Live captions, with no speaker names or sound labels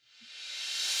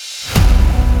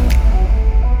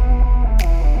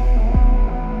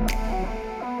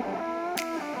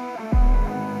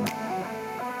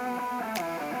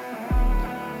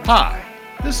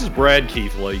This is Brad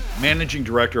Keithley, Managing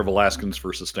Director of Alaskans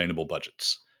for Sustainable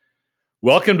Budgets.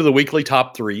 Welcome to the weekly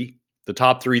Top 3, the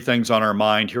top 3 things on our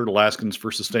mind here at Alaskans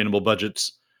for Sustainable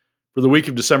Budgets for the week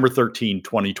of December 13,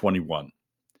 2021.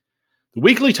 The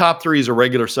weekly Top 3 is a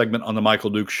regular segment on The Michael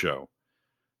Dukes Show.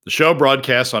 The show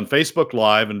broadcasts on Facebook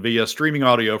Live and via streaming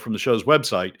audio from the show's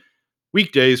website,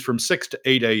 weekdays from 6 to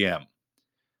 8 a.m.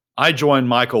 I join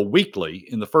Michael weekly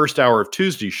in the first hour of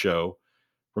Tuesday's show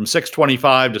from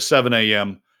 6:25 to 7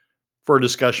 a.m. for a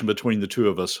discussion between the two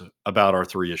of us about our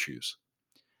 3 issues.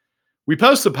 We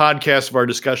post the podcast of our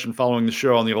discussion following the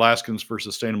show on the Alaskans for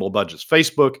Sustainable Budgets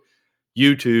Facebook,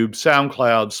 YouTube,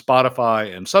 SoundCloud,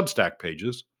 Spotify, and Substack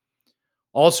pages.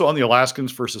 Also on the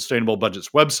Alaskans for Sustainable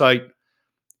Budgets website,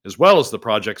 as well as the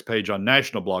project's page on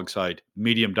national blog site,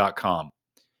 medium.com.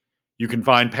 You can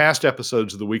find past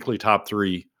episodes of the weekly Top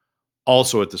 3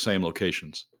 also at the same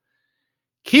locations.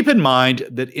 Keep in mind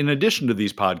that in addition to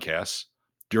these podcasts,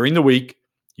 during the week,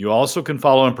 you also can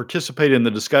follow and participate in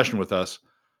the discussion with us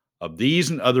of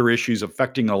these and other issues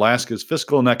affecting Alaska's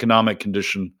fiscal and economic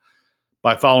condition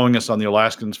by following us on the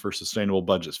Alaskans for Sustainable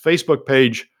Budgets Facebook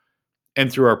page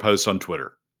and through our posts on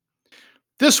Twitter.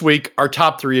 This week, our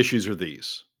top 3 issues are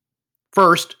these.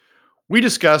 First, we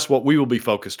discuss what we will be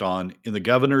focused on in the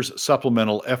Governor's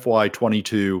Supplemental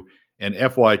FY22 and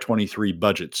FY23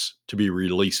 budgets to be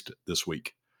released this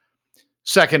week.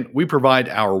 Second, we provide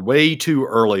our way too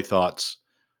early thoughts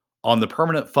on the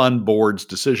Permanent Fund Board's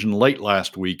decision late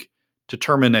last week to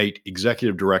terminate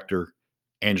Executive Director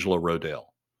Angela Rodell.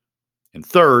 And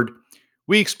third,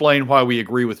 we explain why we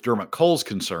agree with Dermot Cole's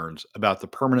concerns about the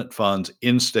Permanent Fund's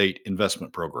in-state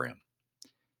investment program.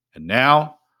 And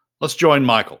now, let's join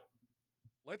Michael.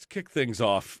 Let's kick things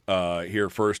off here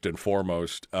first and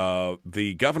foremost.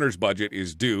 The governor's budget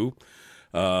is due,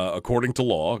 according to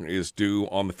law, is due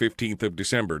on the 15th of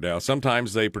December. Now,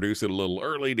 sometimes they produce it a little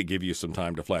early to give you some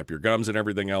time to flap your gums and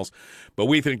everything else, but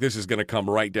we think this is going to come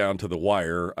right down to the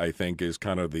wire, I think, is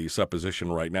kind of the supposition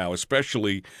right now,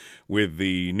 especially with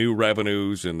the new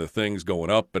revenues and the things going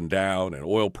up and down and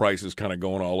oil prices kind of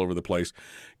going all over the place.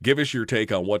 Give us your take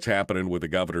on what's happening with the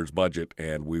governor's budget,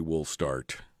 and we will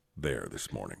start there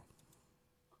this morning.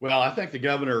 Well, I think the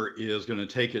governor is going to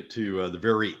take it to the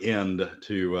very end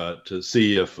to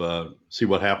see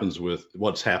what happens with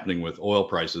what's happening with oil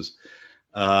prices.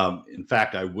 In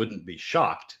fact, I wouldn't be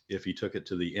shocked if he took it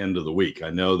to the end of the week. I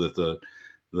know that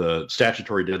the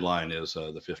statutory deadline is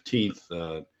the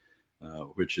 15th,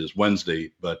 which is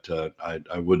Wednesday, but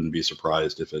I wouldn't be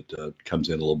surprised if it comes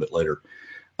in a little bit later.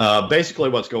 Basically,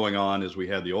 what's going on is we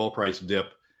had the oil price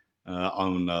dip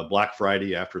on Black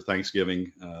Friday after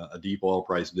Thanksgiving, a deep oil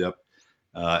price dip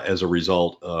as a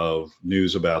result of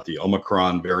news about the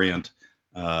Omicron variant,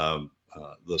 the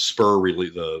SPR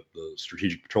release, the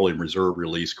Strategic Petroleum Reserve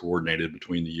release coordinated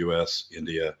between the U.S.,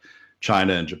 India,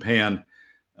 China, and Japan,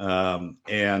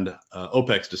 and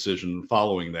OPEC's decision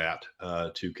following that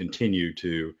to continue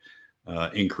to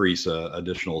increase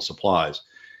additional supplies,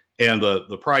 and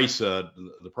the price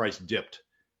dipped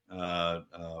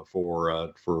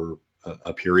for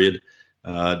a period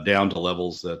down to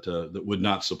levels that would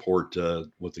not support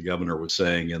what the governor was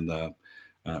saying in the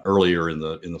earlier in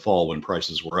the fall when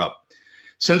prices were up.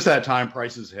 Since that time,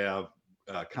 prices have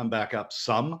come back up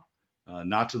some,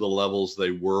 not to the levels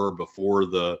they were before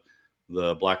the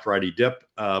Black Friday dip,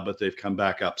 but they've come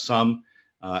back up some,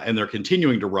 and they're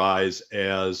continuing to rise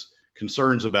as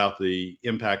concerns about the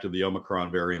impact of the Omicron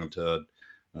variant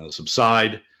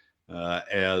subside.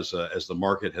 As the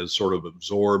market has sort of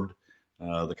absorbed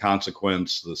the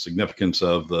consequence, the significance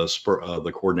of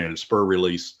the coordinated SPR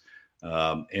release,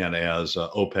 and as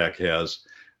OPEC has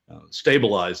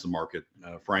stabilized the market,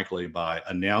 frankly, by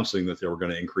announcing that they were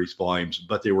going to increase volumes,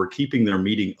 but they were keeping their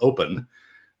meeting open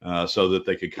so that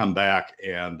they could come back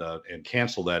and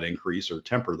cancel that increase or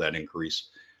temper that increase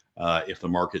if the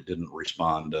market didn't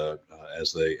respond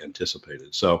as they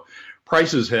anticipated. So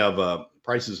prices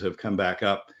have come back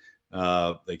up.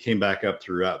 They came back up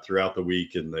throughout the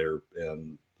week, and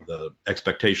the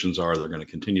expectations are they're going to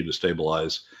continue to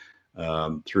stabilize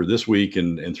through this week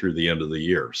and through the end of the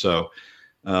year. So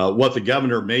what the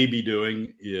governor may be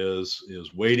doing is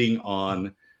waiting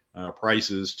on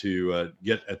prices to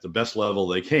get at the best level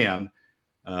they can,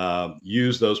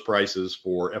 use those prices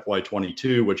for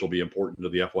FY22, which will be important to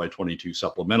the FY22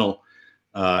 supplemental,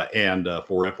 and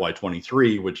for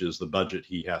FY23, which is the budget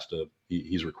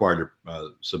he's required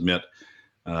to submit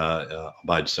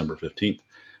by December 15th,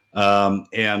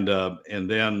 and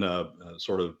then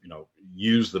sort of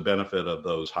use the benefit of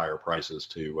those higher prices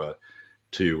to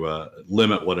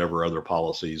limit whatever other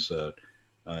policies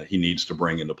he needs to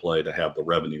bring into play to have the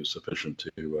revenue sufficient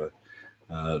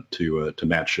to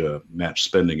match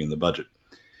spending in the budget.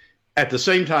 At the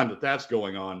same time that that's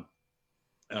going on,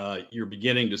 you're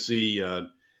beginning to see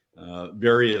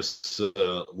various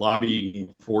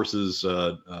lobbying forces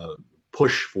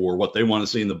push for what they want to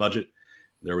see in the budget.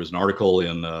 There was an article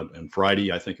in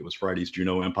Friday, I think it was Friday's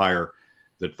Juneau Empire,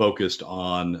 that focused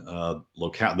on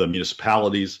the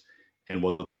municipalities and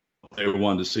what they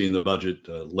wanted to see in the budget,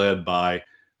 led by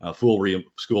full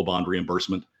school bond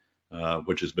reimbursement,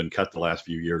 which has been cut the last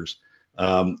few years,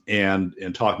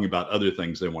 and talking about other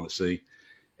things they want to see.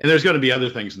 And there's going to be other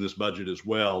things in this budget as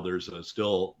well. There's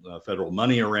still federal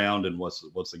money around, and what's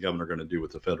the governor going to do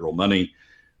with the federal money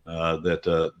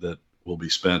that will be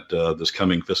spent this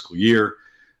coming fiscal year?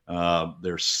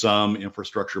 There's some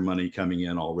infrastructure money coming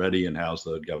in already, and how's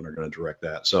the governor going to direct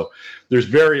that? So there's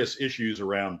various issues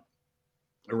around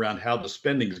how the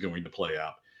spending is going to play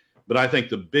out. But I think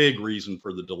the big reason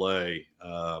for the delay,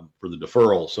 for the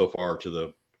deferral so far to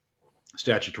the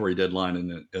statutory deadline,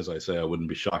 and as I say, I wouldn't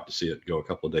be shocked to see it go a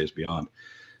couple of days beyond.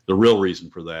 The real reason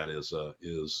for that is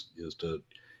to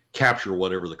capture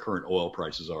whatever the current oil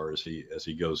prices are as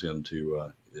he goes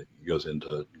into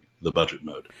the budget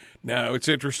mode. Now, it's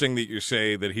interesting that you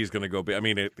say that he's going to go. I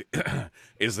mean,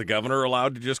 is the governor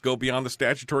allowed to just go beyond the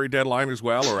statutory deadline as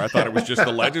well? Or I thought it was just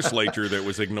the legislature that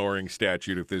was ignoring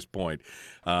statute at this point.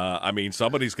 I mean,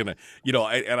 somebody's going to,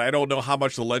 and I don't know how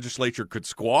much the legislature could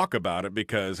squawk about it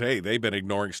because, hey, they've been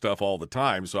ignoring stuff all the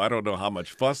time. So I don't know how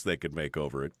much fuss they could make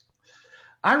over it.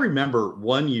 I remember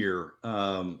one year,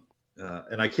 and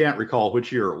I can't recall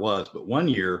which year it was, but one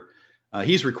year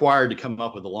he's required to come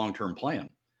up with a long-term plan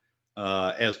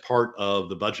as part of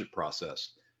the budget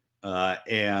process.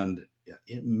 And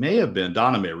it may have been,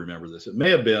 Donna may remember this, it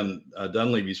may have been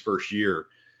Dunleavy's first year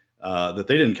that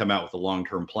they didn't come out with a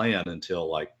long-term plan until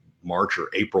like March or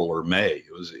April or May.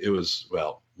 It was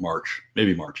March,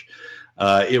 maybe March.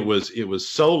 It was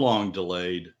so long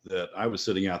delayed that I was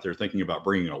sitting out there thinking about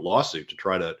bringing a lawsuit to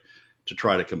try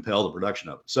to compel the production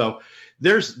of it. So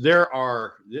there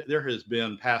has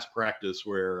been past practice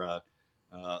where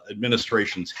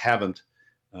administrations haven't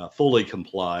fully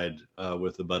complied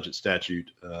with the budget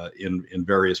statute in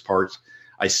various parts.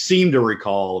 I seem to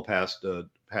recall the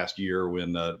past year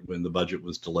when the budget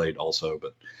was delayed also.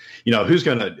 But who's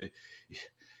going to?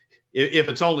 If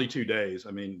it's only 2 days,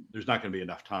 I mean, there's not going to be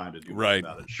enough time to do anything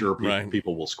about it. Sure,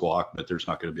 people will squawk, but there's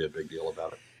not going to be a big deal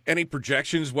about it. Any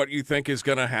projections what you think is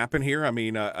going to happen here? I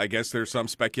mean, I guess there's some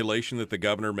speculation that the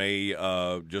governor may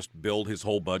just build his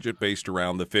whole budget based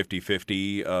around the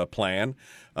 50-50 plan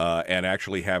and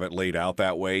actually have it laid out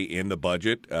that way in the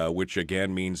budget, which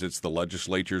again means it's the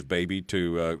legislature's baby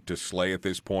to slay at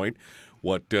this point.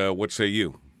 What say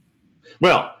you?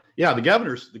 Well, yeah, the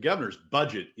governor's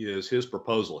budget is his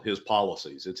proposal, his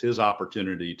policies. It's his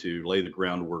opportunity to lay the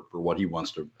groundwork for what he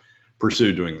wants to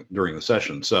pursue during the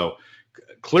session. So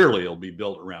clearly it'll be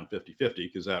built around 50-50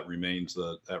 because that remains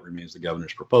the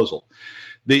governor's proposal.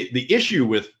 The issue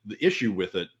with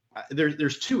it,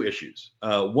 there's two issues.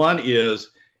 One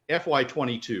is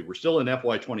FY22. We're still in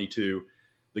FY22.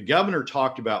 The governor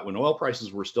talked about, when oil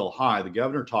prices were still high, the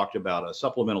governor talked about a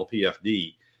supplemental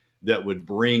PFD that would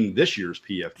bring this year's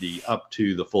PFD up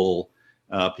to the full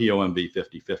POMV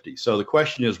 50-50. So the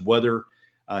question is whether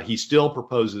he still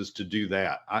proposes to do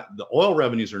that. The oil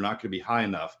revenues are not going to be high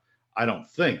enough, I don't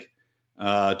think,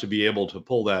 to be able to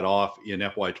pull that off in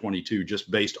FY22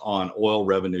 just based on oil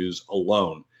revenues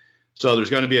alone. So there's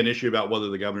going to be an issue about whether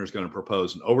the governor is going to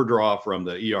propose an overdraw from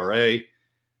the ERA,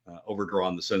 overdraw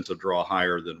in the sense of draw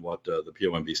higher than what the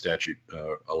POMV statute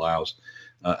allows,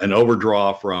 an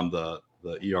overdraw from the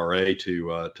ERA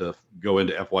to go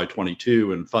into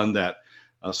FY22 and fund that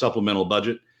supplemental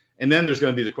budget. And then there's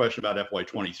going to be the question about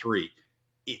FY23.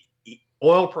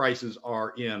 Oil prices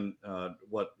are in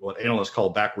what analysts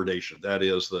call backwardation. That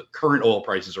is, the current oil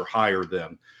prices are higher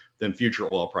than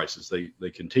future oil prices.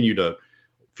 They continue to,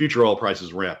 future oil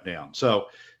prices ramp down. So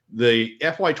the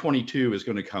FY22 is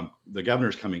going to come. The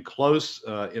governor's coming close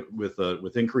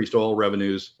with increased oil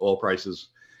revenues, oil prices.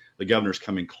 The governor's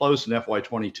coming close in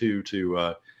FY22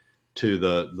 to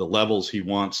the levels he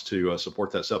wants to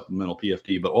support that supplemental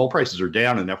PFD. But oil prices are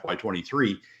down in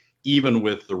FY23, even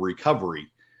with the recovery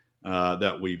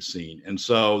that we've seen. And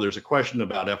so there's a question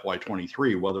about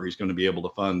FY23, whether he's going to be able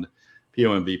to fund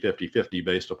POMV 50-50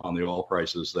 based upon the oil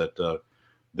prices that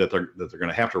they're going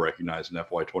to have to recognize in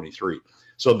FY23.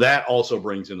 So that also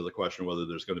brings into the question whether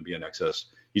there's going to be an excess.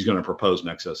 He's going to propose an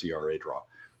excess ERA draw.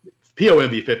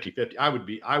 POMV 50-50.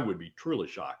 I would be truly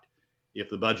shocked if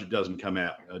the budget doesn't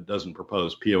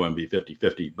propose POMV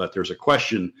 50-50. But there's a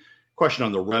question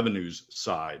on the revenues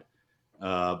side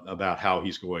about how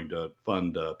he's going to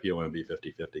fund POMB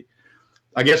 50/50.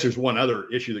 I guess there's one other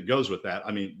issue that goes with that.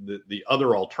 I mean, the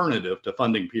other alternative to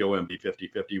funding POMB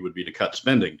 50/50 would be to cut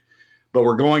spending. But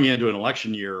we're going into an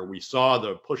election year. We saw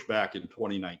the pushback in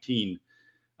 2019,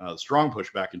 strong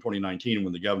pushback in 2019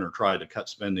 when the governor tried to cut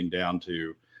spending down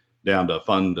to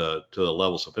fund to the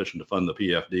level sufficient to fund the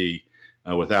PFD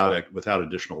without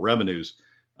additional revenues.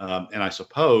 And I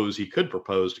suppose he could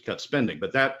propose to cut spending,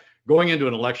 but that going into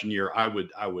an election year, I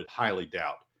would highly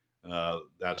doubt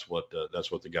that's what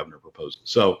the governor proposes.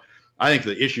 So I think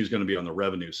the issue is going to be on the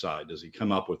revenue side. Does he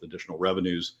come up with additional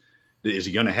revenues? Is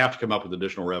he going to have to come up with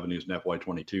additional revenues in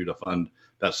FY22 to fund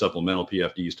that supplemental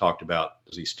PFD he's talked about?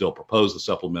 Does he still propose the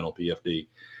supplemental PFD?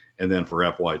 And then for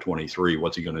FY23,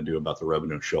 what's he going to do about the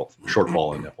revenue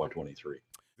shortfall in FY23?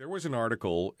 There was an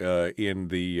article in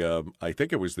the, I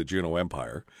think it was the Juneau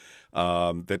Empire,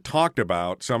 that talked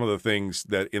about some of the things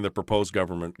that in the proposed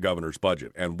governor's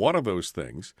budget. And one of those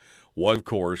things was, of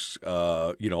course,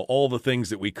 all the things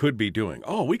that we could be doing.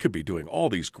 Oh, we could be doing all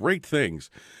these great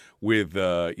things with,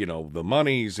 the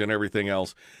monies and everything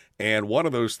else. And one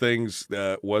of those things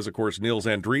was, of course, Nils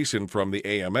Andreessen from the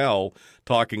AML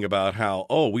talking about how,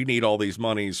 we need all these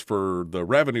monies for the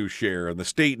revenue share and the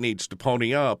state needs to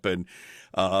pony up. And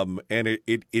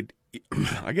it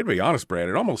I got to be honest, Brad,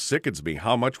 it almost sickens me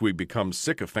how much we become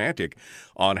sycophantic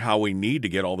on how we need to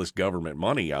get all this government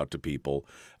money out to people.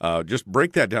 Just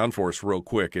break that down for us real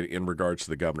quick in regards to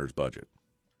the governor's budget.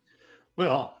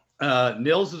 Well,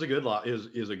 Nils is a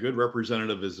good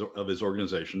representative of his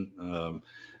organization,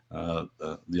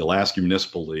 the Alaska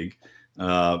Municipal League,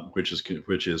 which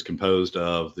is composed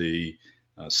of the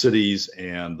cities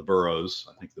and the boroughs.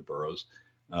 I think the boroughs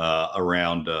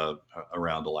around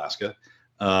Alaska.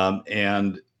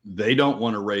 And they don't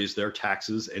want to raise their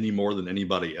taxes any more than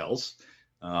anybody else.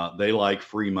 They like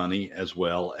free money as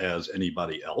well as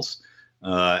anybody else.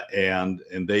 And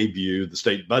they view the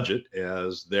state budget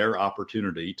as their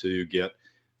opportunity to get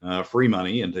free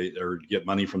money or get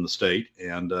money from the state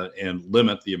and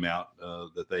limit the amount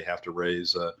that they have to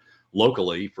raise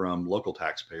locally from local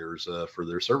taxpayers for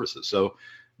their services. So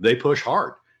they push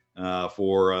hard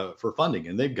for funding,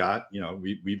 and they've got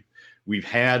we've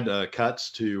had cuts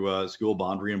to school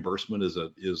bond reimbursement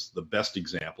is the best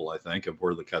example, I think, of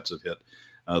where the cuts have hit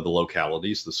the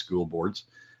localities, the school boards,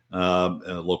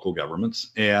 local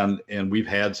governments, and we've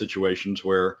had situations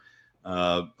where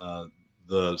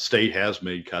the state has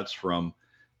made cuts from,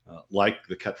 like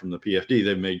the cut from the PFD,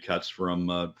 they've made cuts from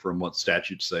what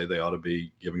statutes say they ought to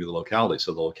be giving to the localities.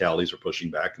 So the localities are pushing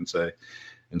back and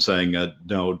saying,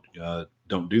 no,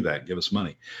 don't do that. Give us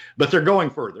money. But they're going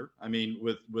further. I mean,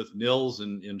 with Nils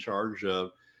in charge,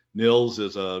 Nils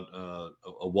is a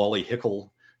Wally Hickel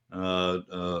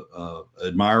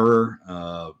admirer.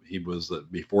 He was,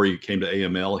 before he came to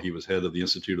AML, he was head of the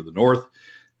Institute of the North,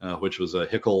 which was a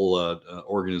Hickel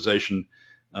organization.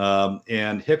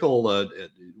 And Hickel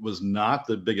was not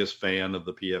the biggest fan of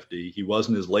the PFD. He was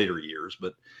in his later years,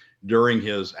 but during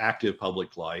his active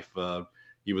public life,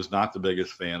 he was not the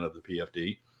biggest fan of the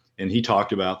PFD. And he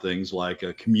talked about things like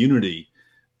a community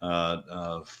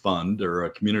fund or a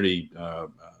community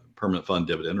permanent fund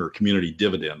dividend, or a community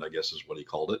dividend, I guess is what he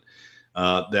called it,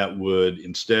 that would,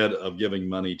 instead of giving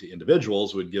money to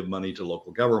individuals, would give money to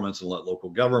local governments and let local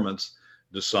governments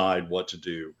decide what to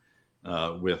do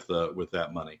with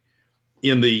that money.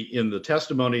 In the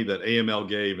testimony that AML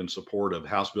gave in support of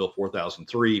House Bill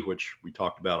 4003, which we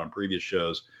talked about on previous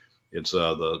shows, it's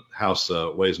the House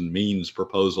Ways and Means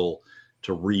proposal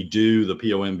to redo the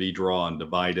POMB draw and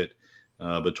divide it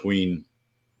between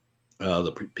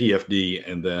the PFD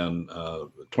and then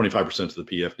 25% to the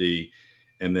PFD,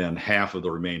 and then half of the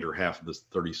remaining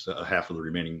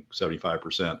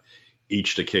 75%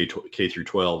 each to K through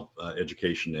 12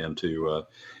 education and to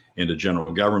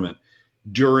general government.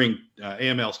 During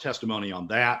AML's testimony on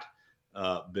that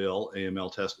bill,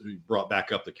 AML brought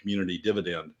back up the community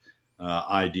dividend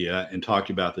idea and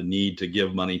talked about the need to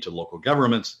give money to local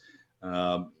governments.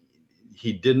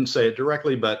 He didn't say it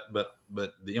directly, but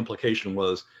the implication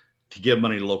was to give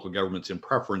money to local governments in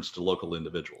preference to local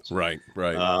individuals. Right.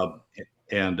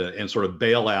 And sort of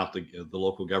bail out the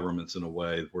local governments in a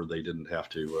way where they didn't have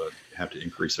to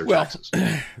increase their taxes.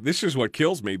 This is what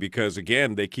kills me, because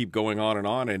again, they keep going on,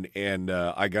 and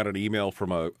I got an email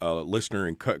from a listener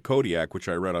in Kodiak, which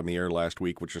I read on the air last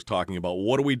week, which was talking about,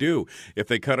 what do we do if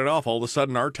they cut it off? All of a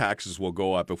sudden, our taxes will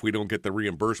go up if we don't get the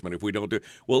reimbursement. If we don't do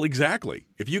well, exactly.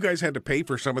 If you guys had to pay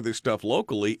for some of this stuff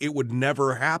locally, it would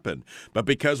never happen. But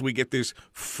because we get this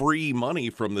free money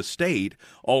from the state,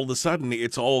 all of a sudden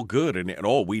it's all good, and And,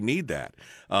 oh, we need that.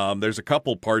 There's a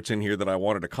couple parts in here that I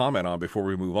wanted to comment on before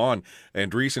we move on.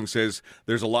 Andreessen says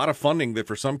there's a lot of funding that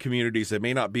for some communities they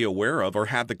may not be aware of or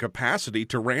have the capacity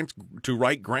to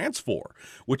write grants for,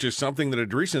 which is something that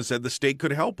Andreessen said the state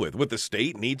could help with. What the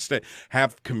state needs to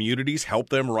have communities help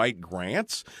them write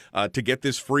grants to get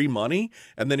this free money.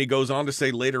 And then he goes on to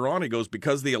say later on, he goes,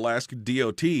 because the Alaska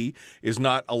DOT is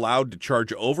not allowed to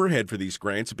charge overhead for these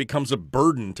grants, it becomes a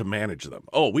burden to manage them.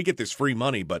 Oh, we get this free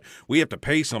money, but we have to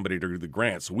pay somebody to do the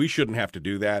grants. We shouldn't have to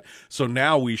do that. So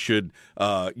now we should,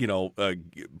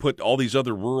 put all these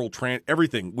other rural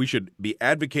everything. We should be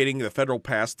advocating the federal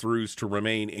pass-throughs to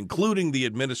remain, including the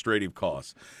administrative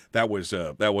costs. That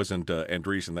wasn't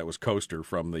Andreessen. That was Coaster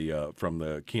from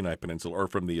the Kenai Peninsula, or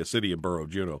from the city and borough of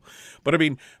Juneau. But I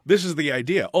mean, this is the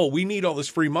idea. Oh, we need all this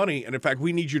free money, and in fact,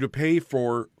 we need you to pay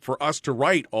for us to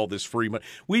write all this free money.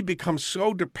 We become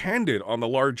so dependent on the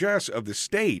largesse of the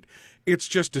state. It's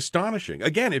just astonishing.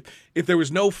 Again, if there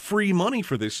was no free money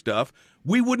for this stuff,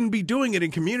 we wouldn't be doing it in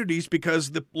communities,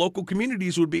 because the local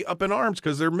communities would be up in arms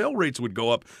because their mill rates would go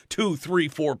up 2, 3,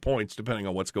 4 points depending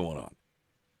on what's going on.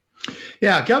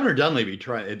 Yeah, Governor Dunleavy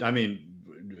tried. I mean,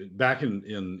 back in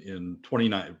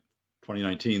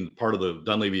 2019, part of the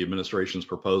Dunleavy administration's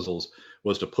proposals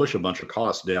was to push a bunch of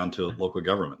costs down to local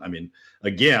government. I mean,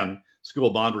 again,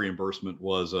 school bond reimbursement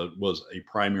was a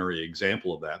primary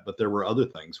example of that, but there were other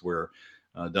things where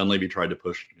Dunleavy tried to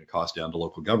push costs down to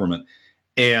local government,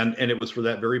 and it was for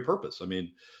that very purpose. I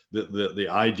mean, the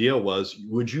idea was,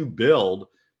 would you build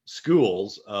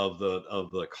schools of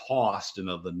the cost and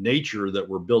of the nature that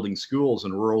we're building schools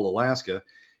in rural Alaska,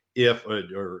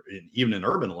 or even in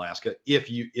urban Alaska,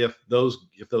 if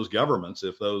those governments,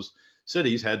 if those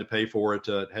cities had to pay for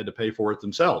it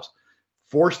themselves,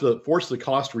 force the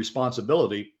cost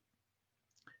responsibility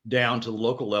down to the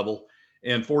local level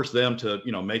and force them to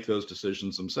make those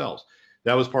decisions themselves.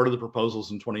 That was part of the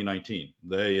proposals in 2019.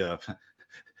 They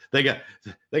got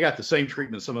the same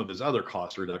treatment some of his other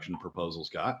cost reduction proposals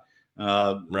got.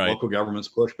 Right. Local governments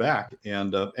push back,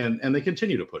 and they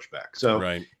continue to push back. So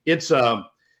right. It's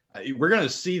we're going to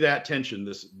see that tension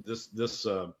this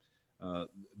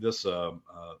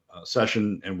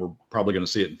session, and we're probably going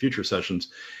to see it in future sessions.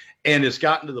 And it's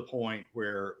gotten to the point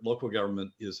where local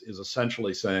government is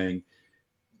essentially saying,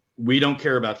 we don't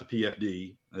care about the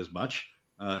PFD as much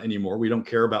anymore. We don't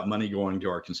care about money going to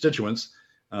our constituents.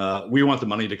 We want the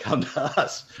money to come to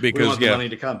us. We want the money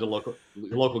to come to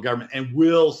local government, and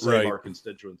we'll save our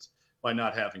constituents by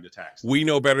not having to tax them. We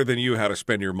know better than you how to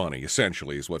spend your money,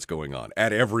 essentially, is what's going on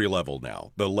at every level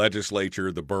now. The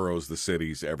legislature, the boroughs, the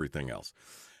cities, everything else.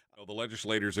 The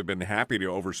legislators have been happy to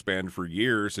overspend for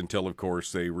years until, of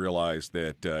course, they realize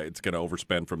that it's going to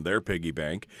overspend from their piggy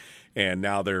bank, and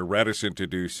now they're reticent to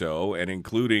do so. And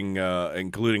including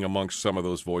amongst some of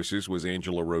those voices was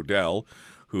Angela Rodell,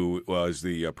 who was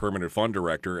the permanent fund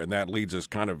director, and that leads us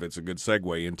it's a good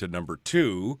segue into number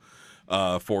 2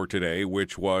 for today,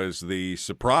 which was the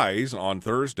surprise on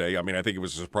Thursday. I mean, I think it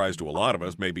was a surprise to a lot of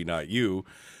us, maybe not you.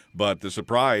 But the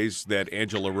surprise that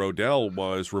Angela Rodell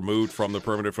was removed from the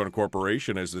Permanent Fund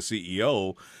Corporation as the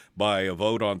CEO by a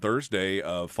vote on Thursday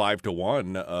of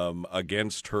 5-1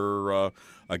 against her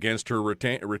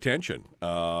retention.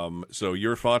 So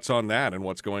your thoughts on that and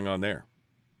what's going on there?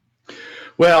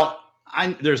 Well,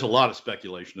 there's a lot of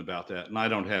speculation about that, and I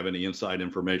don't have any inside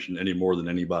information any more than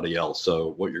anybody else.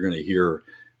 So what you're going to hear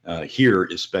here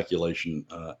is speculation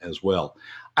as well.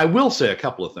 I will say a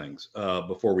couple of things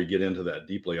before we get into that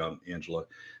deeply on Angela.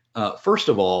 First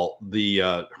of all,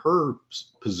 her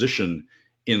position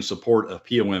in support of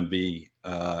POMB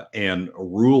and a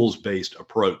rules-based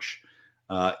approach,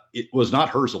 it was not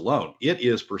hers alone. It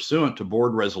is pursuant to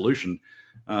board resolution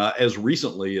as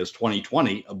recently as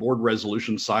 2020, a board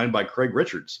resolution signed by Craig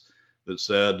Richards that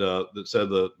said the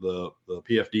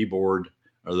PFD board,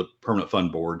 or the Permanent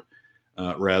Fund Board,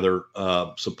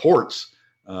 supports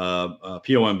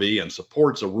POMB and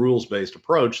supports a rules-based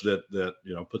approach that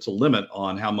puts a limit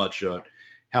on how much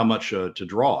to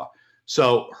draw.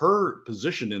 So her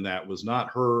position in that was not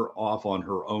her off on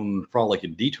her own frolic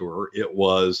and detour. It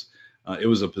was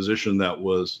a position that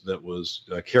was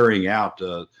carrying out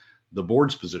the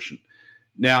board's position.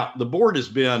 Now the board has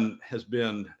been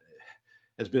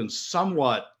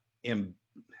somewhat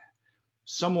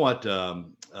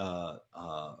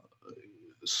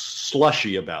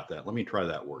slushy about that. Let me try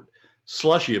that word.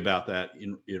 Slushy about that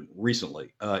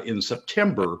recently. In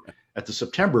September, at the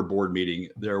September board meeting,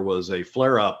 there was a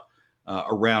flare-up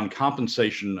around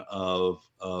compensation of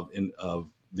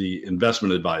the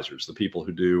investment advisors, the people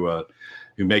who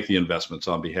make the investments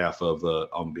on behalf of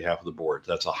the board.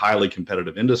 That's a highly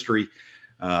competitive industry.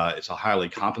 It's a highly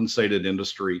compensated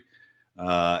industry,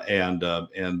 and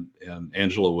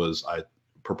Angela was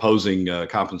proposing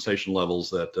compensation levels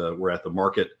that were at the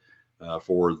market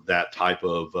for that type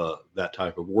of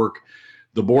work.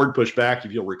 The board pushed back.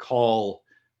 If you'll recall,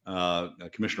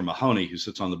 Commissioner Mahoney, who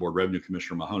sits on the board, Revenue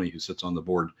Commissioner Mahoney, who sits on the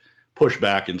board, pushed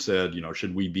back and said,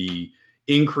 should we be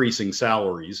increasing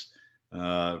salaries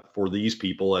for these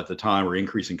people at the time, or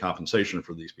increasing compensation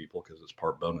for these people, because it's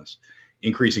part bonus,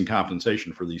 increasing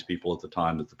compensation for these people at the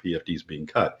time that the PFD is being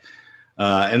cut.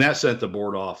 And that sent the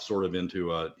board off sort of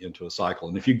into a cycle.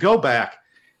 And if you go back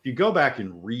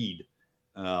and read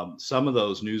some of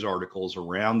those news articles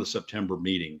around the September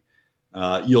meeting,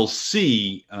 you'll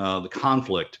see the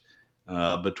conflict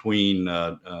between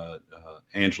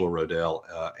Angela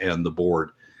Rodell and the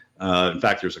board. In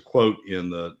fact, there's a quote in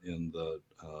the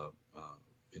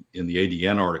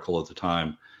ADN article at the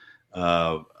time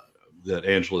that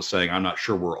Angela is saying, "I'm not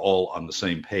sure we're all on the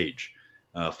same page,"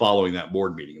 following that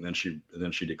board meeting. And then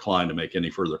she declined to make any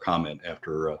further comment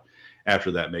after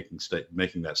that,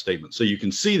 making that statement. So you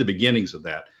can see the beginnings of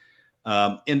that.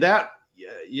 And that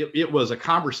it was a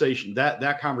conversation.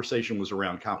 That conversation was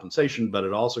around compensation, but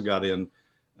it also got in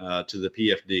to the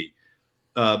PFD.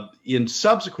 In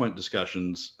subsequent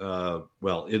discussions,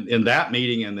 in that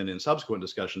meeting and then in subsequent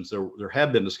discussions, there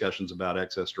have been discussions about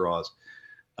excess draws.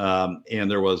 And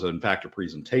there was, in fact, a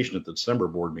presentation at the December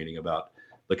board meeting about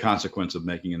the consequence of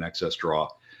making an excess draw.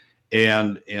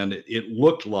 And it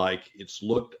looked like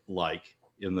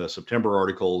in the September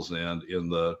articles and in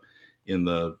the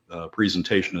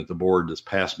presentation at the board this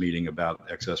past meeting about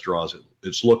excess draws,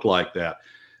 it's looked like that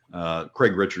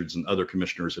Craig Richards and other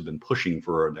commissioners have been pushing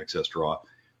for an excess draw.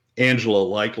 Angela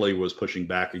likely was pushing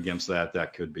back against that.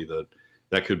 That could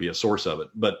be a source of it.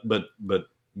 But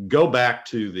go back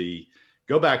to the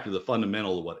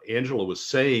fundamental of what Angela was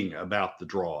saying about the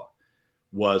draw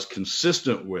was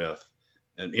consistent with,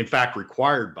 and in fact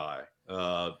required by,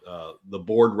 the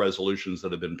board resolutions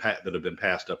that have been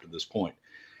passed up to this point.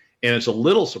 And it's a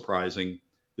little surprising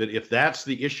that if that's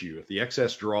the issue, if the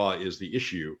excess draw is the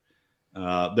issue,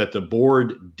 that the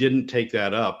board didn't take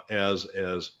that up as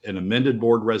an amended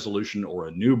board resolution or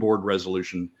a new board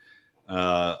resolution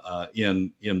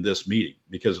in this meeting.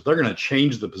 Because if they're going to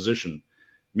change the position,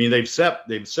 I mean, they've set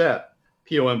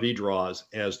POMV draws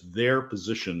as their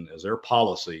position, as their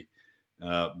policy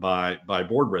by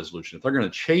board resolution. If they're going to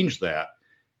change that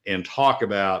and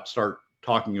start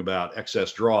talking about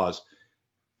excess draws,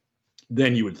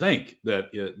 then you would think that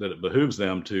it behooves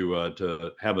them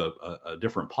to have a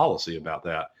different policy about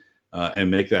that and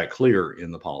make that clear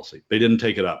in the policy. They didn't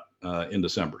take it up in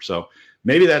December. So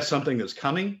maybe that's something that's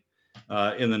coming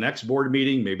in the next board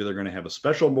meeting. Maybe they're going to have a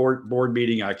special board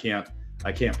meeting. I can't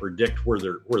predict where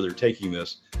they're taking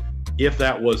this. If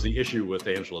that was the issue with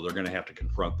Angela, they're going to have to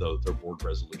confront those. Their board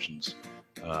resolutions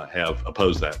have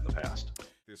opposed that in the past.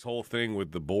 This whole thing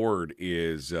with the board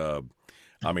is, that's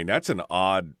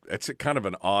kind of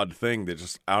an odd thing that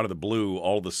just out of the blue,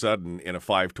 all of a sudden in a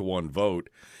 5-1 vote.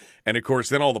 And, of course,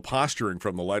 then all the posturing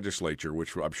from the legislature,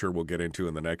 which I'm sure we'll get into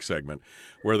in the next segment,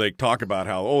 where they talk about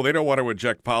how, they don't want to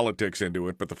inject politics into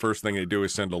it, but the first thing they do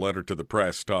is send a letter to the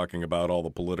press talking about all the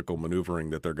political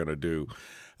maneuvering that they're going to do.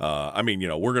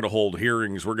 We're going to hold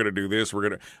hearings, we're going to do this,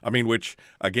 which,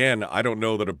 again, I don't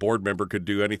know that a board member could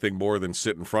do anything more than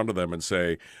sit in front of them and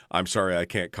say, I'm sorry, I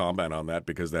can't comment on that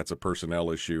because that's a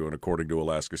personnel issue, and according to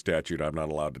Alaska statute, I'm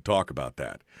not allowed to talk about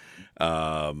that.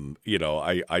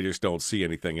 I just don't see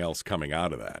anything else coming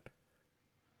out of that.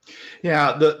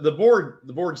 Yeah,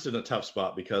 the board's in a tough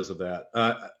spot because of that.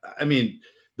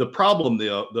 The problem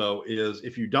though is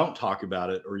if you don't talk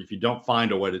about it, or if you don't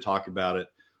find a way to talk about it,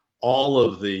 all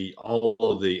of the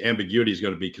ambiguity is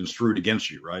going to be construed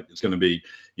against you, right? It's going to be,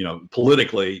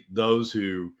 politically, those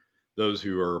who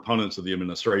are opponents of the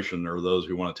administration or those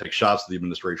who want to take shots at the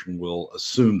administration will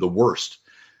assume the worst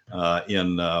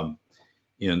in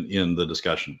the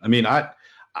discussion. I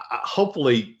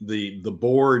hopefully the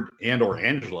board and or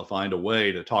Angela find a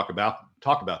way to talk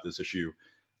about this issue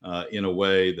in a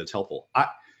way that's helpful.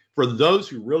 For those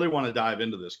who really want to dive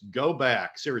into this, go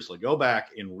back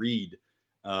and read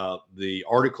the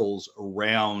articles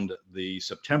around the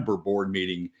September board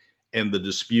meeting and the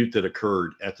dispute that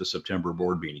occurred at the September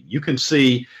board meeting. You can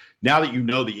see, now that you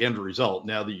know the end result,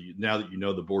 now that you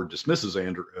know the board dismisses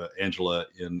Angela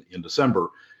in December,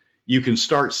 you can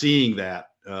start seeing that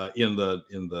in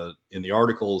the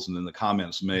articles and in the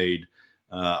comments made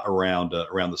around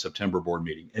the September board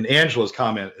meeting. And Angela's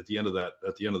comment at the end of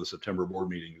the September board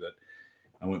meeting, that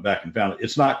I went back and found it.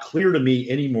 It's not clear to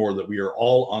me anymore that we are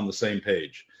all on the same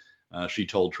page, she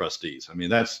told trustees.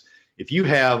 if you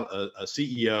have a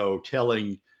CEO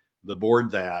telling the board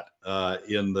that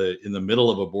in the middle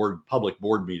of a public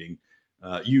board meeting,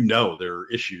 there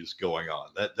are issues going on.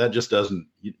 That just doesn't.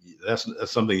 That's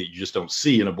something that you just don't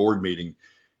see in a board meeting,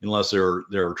 unless there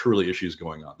are truly issues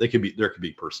going on. There could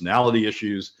be personality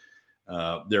issues.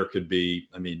 There could be.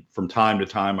 I mean, from time to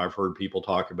time, I've heard people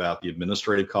talk about the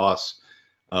administrative costs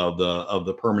of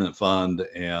the permanent fund,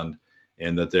 and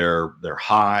that they're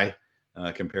high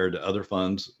compared to other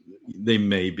funds. They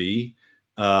may be.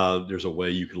 There's a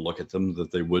way you could look at them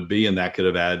that they would be, and that could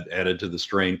have added to the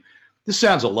strain. This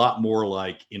sounds a lot more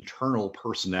like internal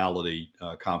personality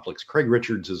conflicts. Craig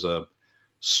Richards is a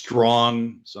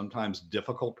strong, sometimes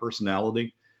difficult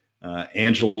personality.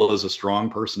 Angela is a strong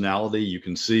personality. You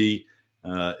can see,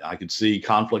 I could see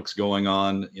conflicts going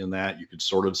on in that. You could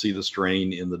sort of see the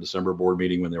strain in the December board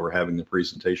meeting when they were having the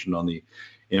presentation on the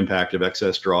impact of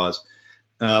excess draws.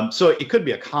 So it could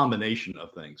be a combination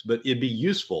of things, but it'd be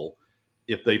useful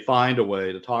if they find a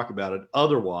way to talk about it.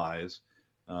 Otherwise,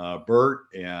 Bert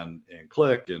and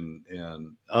Click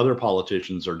and other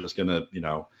politicians are just going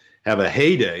to, have a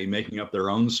heyday making up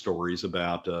their own stories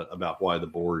about why the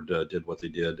board did what they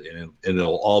did, and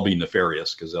it'll all be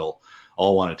nefarious because they'll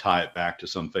all want to tie it back to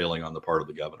some failing on the part of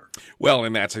the governor. Well,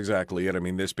 and that's exactly it. I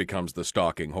mean, this becomes the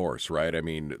stalking horse, right? I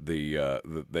mean,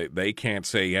 they can't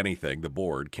say anything. The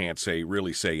board can't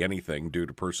really say anything due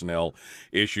to personnel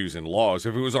issues and laws.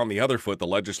 If it was on the other foot, the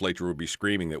legislature would be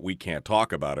screaming that we can't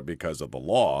talk about it because of the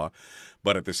law.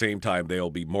 But at the same time,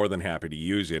 they'll be more than happy to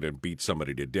use it and beat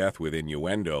somebody to death with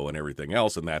innuendo and everything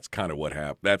else. And that's kind of what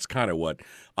That's kind of what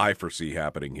I foresee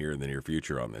happening here in the near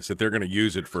future on this. That they're going to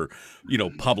use it for,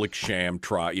 public sham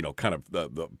trial, kind of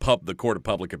the court of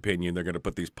public opinion. They're going to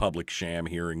put these public sham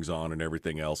hearings on and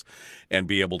everything else, and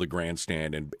be able to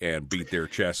grandstand and beat their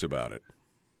chests about it.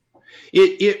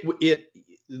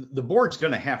 The board's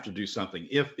going to have to do something.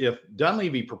 If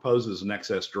Dunleavy proposes an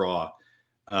excess draw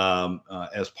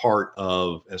as part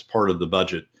of the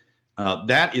budget,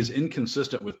 that is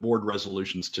inconsistent with board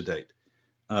resolutions to date,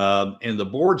 and the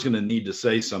board's going to need to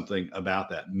say something about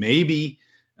that. Maybe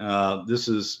this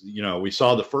is, we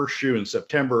saw the first shoe in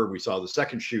September, we saw the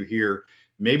second shoe here.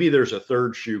 Maybe there's a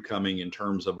third shoe coming in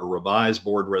terms of a revised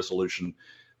board resolution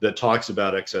that talks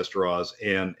about excess draws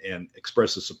and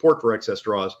expresses support for excess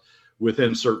draws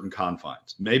within certain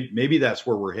confines. Maybe that's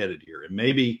where we're headed here, and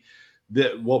maybe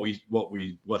that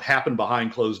what happened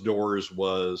behind closed doors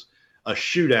was a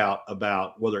shootout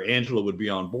about whether Angela would be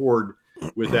on board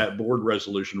with that board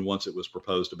resolution once it was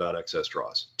proposed about excess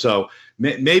draws. So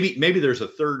maybe there's a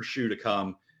third shoe to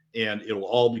come, and it'll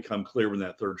all become clear when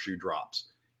that third shoe drops.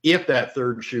 If that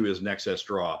third shoe is an excess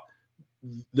draw,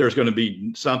 there's going to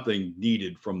be something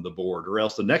needed from the board, or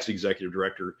else the next executive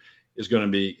director is going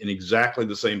to be in exactly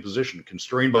the same position,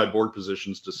 constrained by board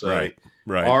positions to say,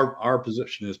 right. Our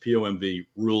position is POMV,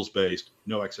 rules-based,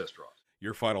 no excess draws.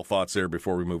 Your final thoughts there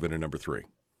before we move into number 3.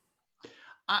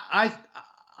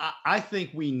 I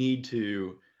think we need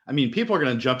to. I mean, people are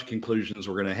going to jump to conclusions.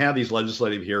 We're going to have these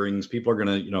legislative hearings. People are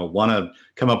going to, want to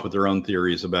come up with their own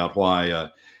theories about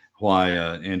why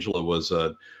Angela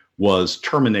was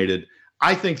terminated.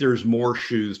 I think there's more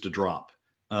shoes to drop.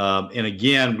 And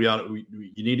again,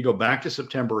 you need to go back to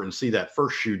September and see that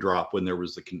first shoe drop when there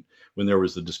was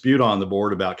the dispute on the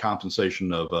board about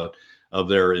compensation of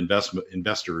their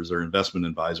investors, their investment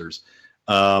advisors,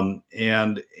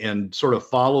 and sort of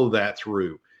follow that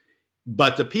through.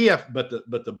 But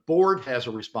the board has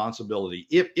a responsibility.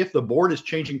 If the board is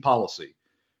changing policy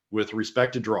with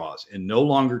respect to draws and no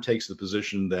longer takes the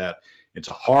position that it's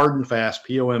a hard and fast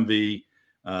POMV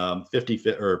 50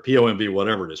 or POMV,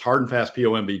 whatever it is, hard and fast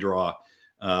POMV draw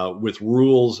with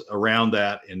rules around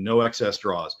that and no excess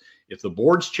draws. If the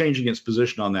board's changing its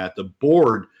position on that, the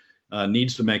board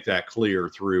needs to make that clear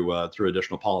through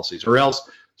additional policies, or else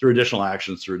through additional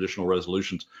actions, through additional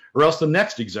resolutions, or else the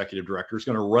next executive director is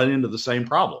going to run into the same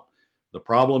problem. The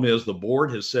problem is the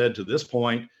board has said to this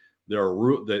point they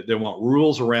want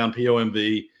rules around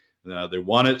POMV. They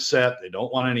want it set. They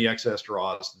don't want any excess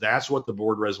draws. That's what the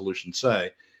board resolutions say.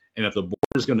 And if the board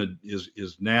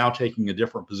is now taking a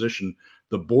different position,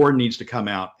 the board needs to come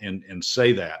out and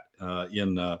say that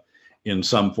in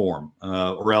some form,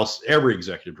 or else every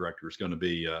executive director is going to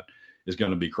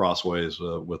be crossways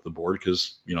with the board,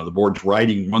 because the board's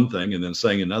writing one thing and then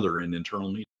saying another in internal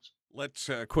meetings. Let's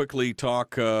quickly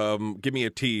talk. Give me a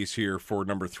tease here for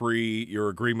number 3. Your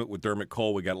agreement with Dermot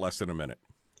Cole. We got less than a minute.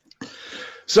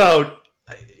 So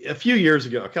a few years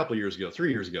ago, 3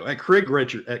 years ago, at Craig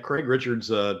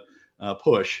Richards'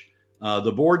 push,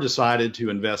 the board decided to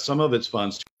invest some of its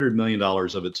funds, $200 million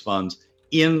of its funds,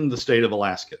 in the state of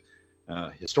Alaska.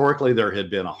 Historically, there had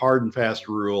been a hard and fast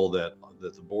rule that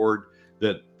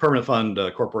permanent fund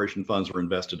corporation funds were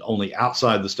invested only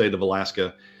outside the state of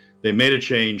Alaska. They made a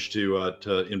change to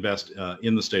invest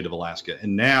in the state of Alaska,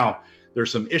 and now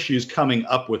there's some issues coming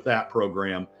up with that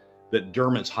program that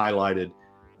Dermot's highlighted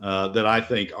that I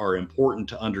think are important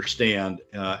to understand,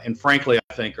 and frankly,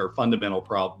 I think are fundamental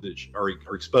problems, are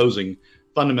exposing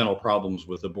fundamental problems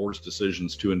with the board's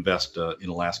decisions to invest in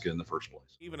Alaska in the first place.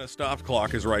 Even a stopped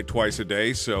clock is right twice a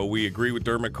day, so we agree with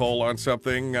Dermot Cole on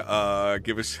something.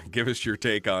 Give us your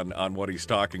take on what he's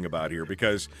talking about here,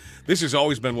 because this has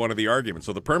always been one of the arguments.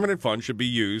 So the permanent fund should be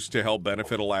used to help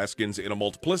benefit Alaskans in a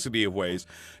multiplicity of ways,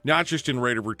 not just in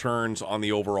rate of returns on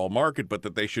the overall market, but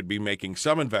that they should be making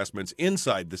some investments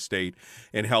inside the state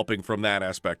and helping from that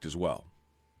aspect as well.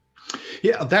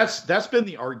 Yeah, that's been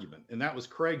the argument, and that was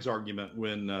Craig's argument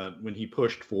when he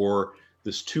pushed for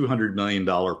this $200 million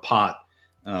pot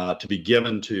to be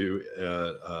given to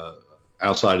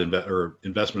outside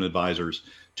investment advisors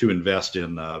to invest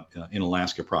in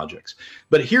Alaska projects.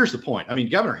 But here's the point. I mean,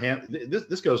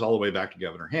 this goes all the way back to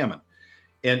Governor Hammond,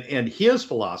 and his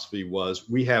philosophy was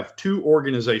we have two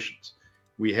organizations.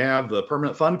 We have the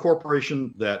Permanent Fund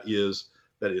Corporation that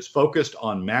is focused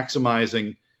on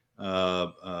maximizing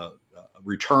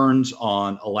returns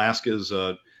on Alaska's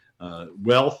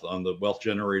wealth, on the wealth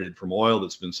generated from oil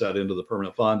that's been set into the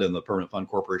permanent fund, and the Permanent Fund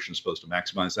Corporation is supposed to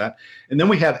maximize that. And then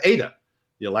we have AIDA,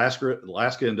 the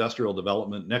Alaska Industrial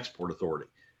Development and Export Authority,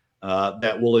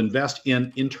 that will invest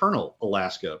in internal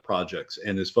Alaska projects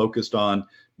and is focused on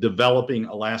developing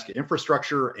Alaska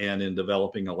infrastructure and in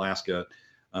developing Alaska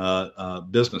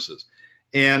businesses.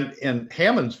 And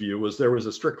Hammond's view was there was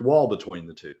a strict wall between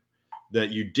the two, that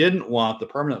you didn't want the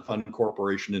Permanent Fund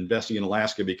Corporation investing in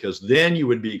Alaska because then you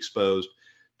would be exposed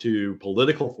to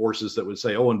political forces that would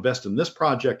say, oh, invest in this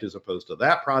project as opposed to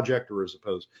that project, or as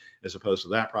opposed to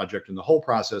that project, and the whole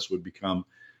process would become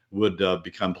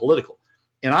political.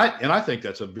 And I think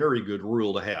that's a very good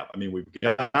rule to have. I mean, we've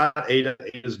got AIDA.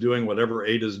 AIDA's doing whatever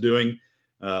AIDA's doing.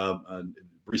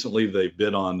 Recently, they've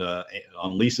bid on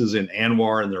leases in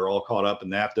Anwar, and they're all caught up in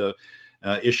NAFTA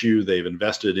issue. They've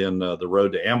invested in the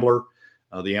road to Ambler,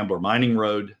 the Ambler Mining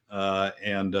Road,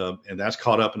 and that's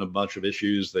caught up in a bunch of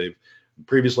issues. They've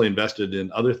previously invested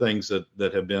in other things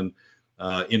that have been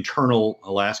internal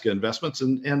Alaska investments,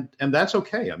 and that's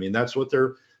okay. I mean, that's what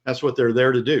they're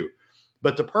there to do.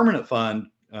 But the permanent fund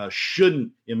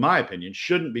shouldn't, in my opinion,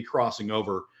 be crossing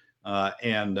over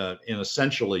and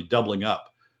essentially doubling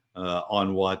up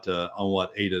on what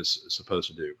AIDA is supposed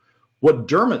to do. What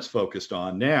Dermot's focused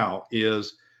on now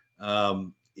is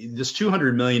this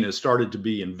 $200 million has started to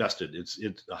be invested. It's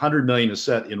 $100 million is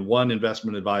set in one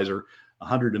investment advisor,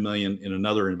 $100 million in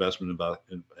another investment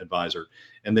advisor,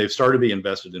 and they've started to be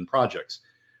invested in projects.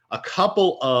 A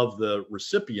couple of the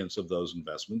recipients of those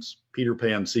investments, Peter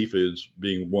Pan Seafoods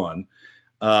being one,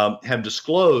 have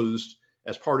disclosed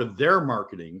as part of their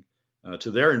marketing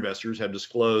to their investors, have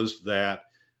disclosed that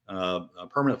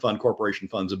Permanent Fund Corporation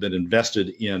funds have been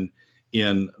invested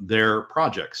in their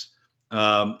projects,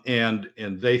 and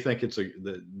they think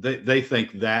they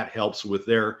think that helps with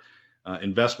their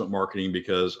investment marketing,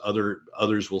 because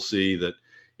others will see that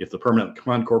if the Permanent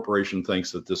Fund Corporation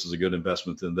thinks that this is a good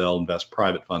investment, then they'll invest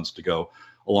private funds to go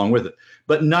along with it.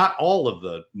 But not all of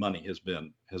the money has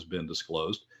been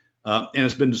disclosed, and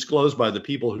it's been disclosed by the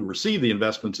people who receive the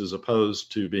investments as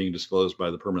opposed to being disclosed by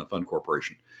the Permanent Fund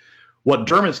Corporation. What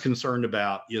Dermot's concerned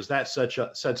about is that sets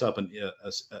up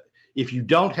if you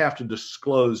don't have to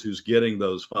disclose who's getting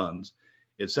those funds,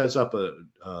 it sets up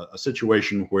a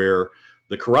situation where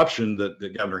the corruption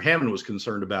that Governor Hammond was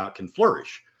concerned about can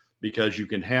flourish, because you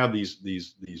can have these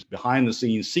behind the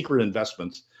scenes secret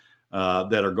investments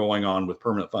that are going on with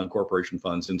Permanent Fund Corporation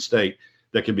funds in state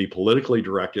that can be politically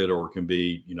directed or can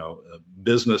be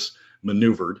business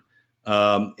maneuvered,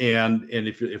 and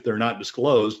if they're not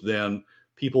disclosed, then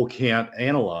people can't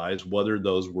analyze whether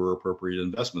those were appropriate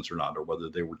investments or not, or whether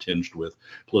they were tinged with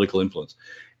political influence.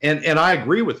 And I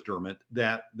agree with Dermot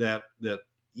that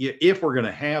if we're going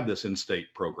to have this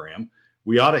in-state program,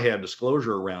 we ought to have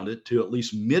disclosure around it to at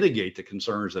least mitigate the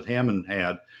concerns that Hammond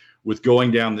had with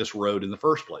going down this road in the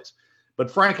first place. But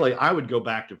frankly, I would go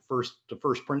back to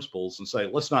first principles and say,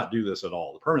 let's not do this at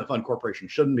all. The Permanent Fund Corporation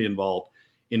shouldn't be involved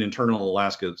in internal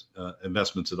Alaska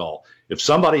investments at all. If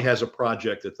somebody has a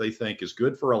project that they think is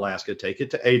good for Alaska, take it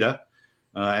to AIDA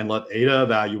and let AIDA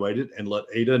evaluate it, and let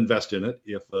AIDA invest in it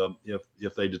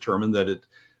if they determine that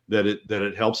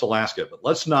it helps Alaska. But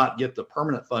let's not get the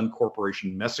Permanent Fund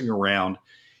Corporation messing around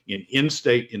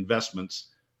in-state investments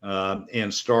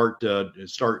and start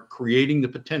creating the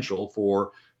potential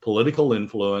for political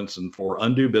influence and for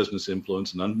undue business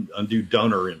influence and undue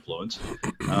donor influence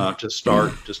to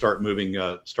start moving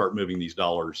these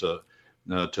dollars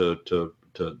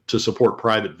to support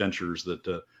private ventures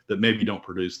that maybe don't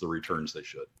produce the returns they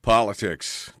should.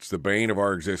 Politics, it's the bane of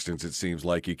our existence. It seems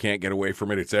like you can't get away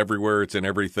from it. It's everywhere. It's in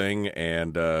everything,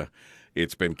 and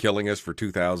it's been killing us for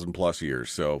 2,000 plus years.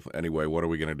 So anyway, what are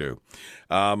we going to do?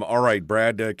 All right,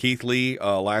 Brad Keithley,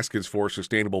 Alaskans for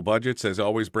Sustainable Budgets. As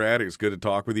always, Brad, it's good to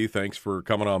talk with you. Thanks for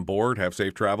coming on board. Have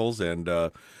safe travels, and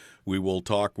we will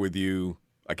talk with you,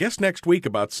 I guess, next week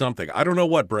about something. I don't know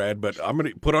what, Brad, but I'm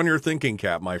going to put on your thinking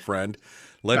cap, my friend.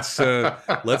 Let's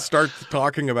start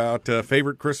talking about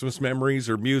favorite Christmas memories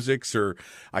or musics, or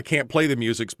I can't play the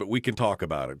musics, but we can talk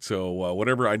about it. So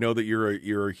whatever. I know that you're a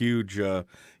huge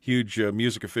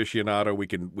music aficionado. We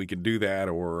can do that,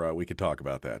 or we can talk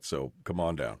about that. So come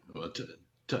on down.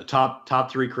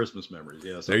 Top three Christmas memories.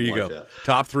 Yeah, there you go. That.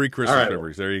 Top three Christmas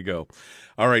memories. There you go.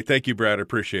 All right. Thank you, Brad. I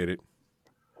appreciate it.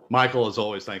 Michael, as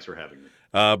always, thanks for having me.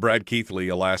 Brad Keithley,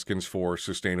 Alaskans for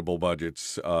Sustainable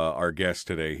Budgets, our guest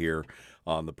today here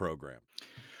on the program.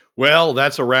 Well,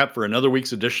 that's a wrap for another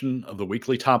week's edition of the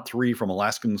weekly top three from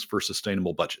Alaskans for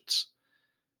Sustainable Budgets.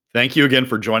 Thank you again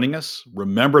for joining us.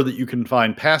 Remember that you can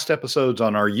find past episodes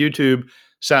on our YouTube,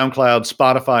 SoundCloud,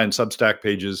 Spotify, and Substack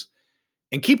pages,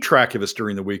 and keep track of us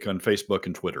during the week on Facebook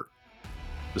and Twitter.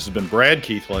 This has been Brad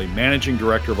Keithley, Managing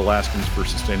Director of Alaskans for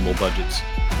Sustainable Budgets.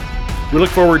 We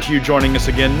look forward to you joining us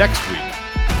again next week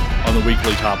on the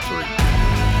weekly top three.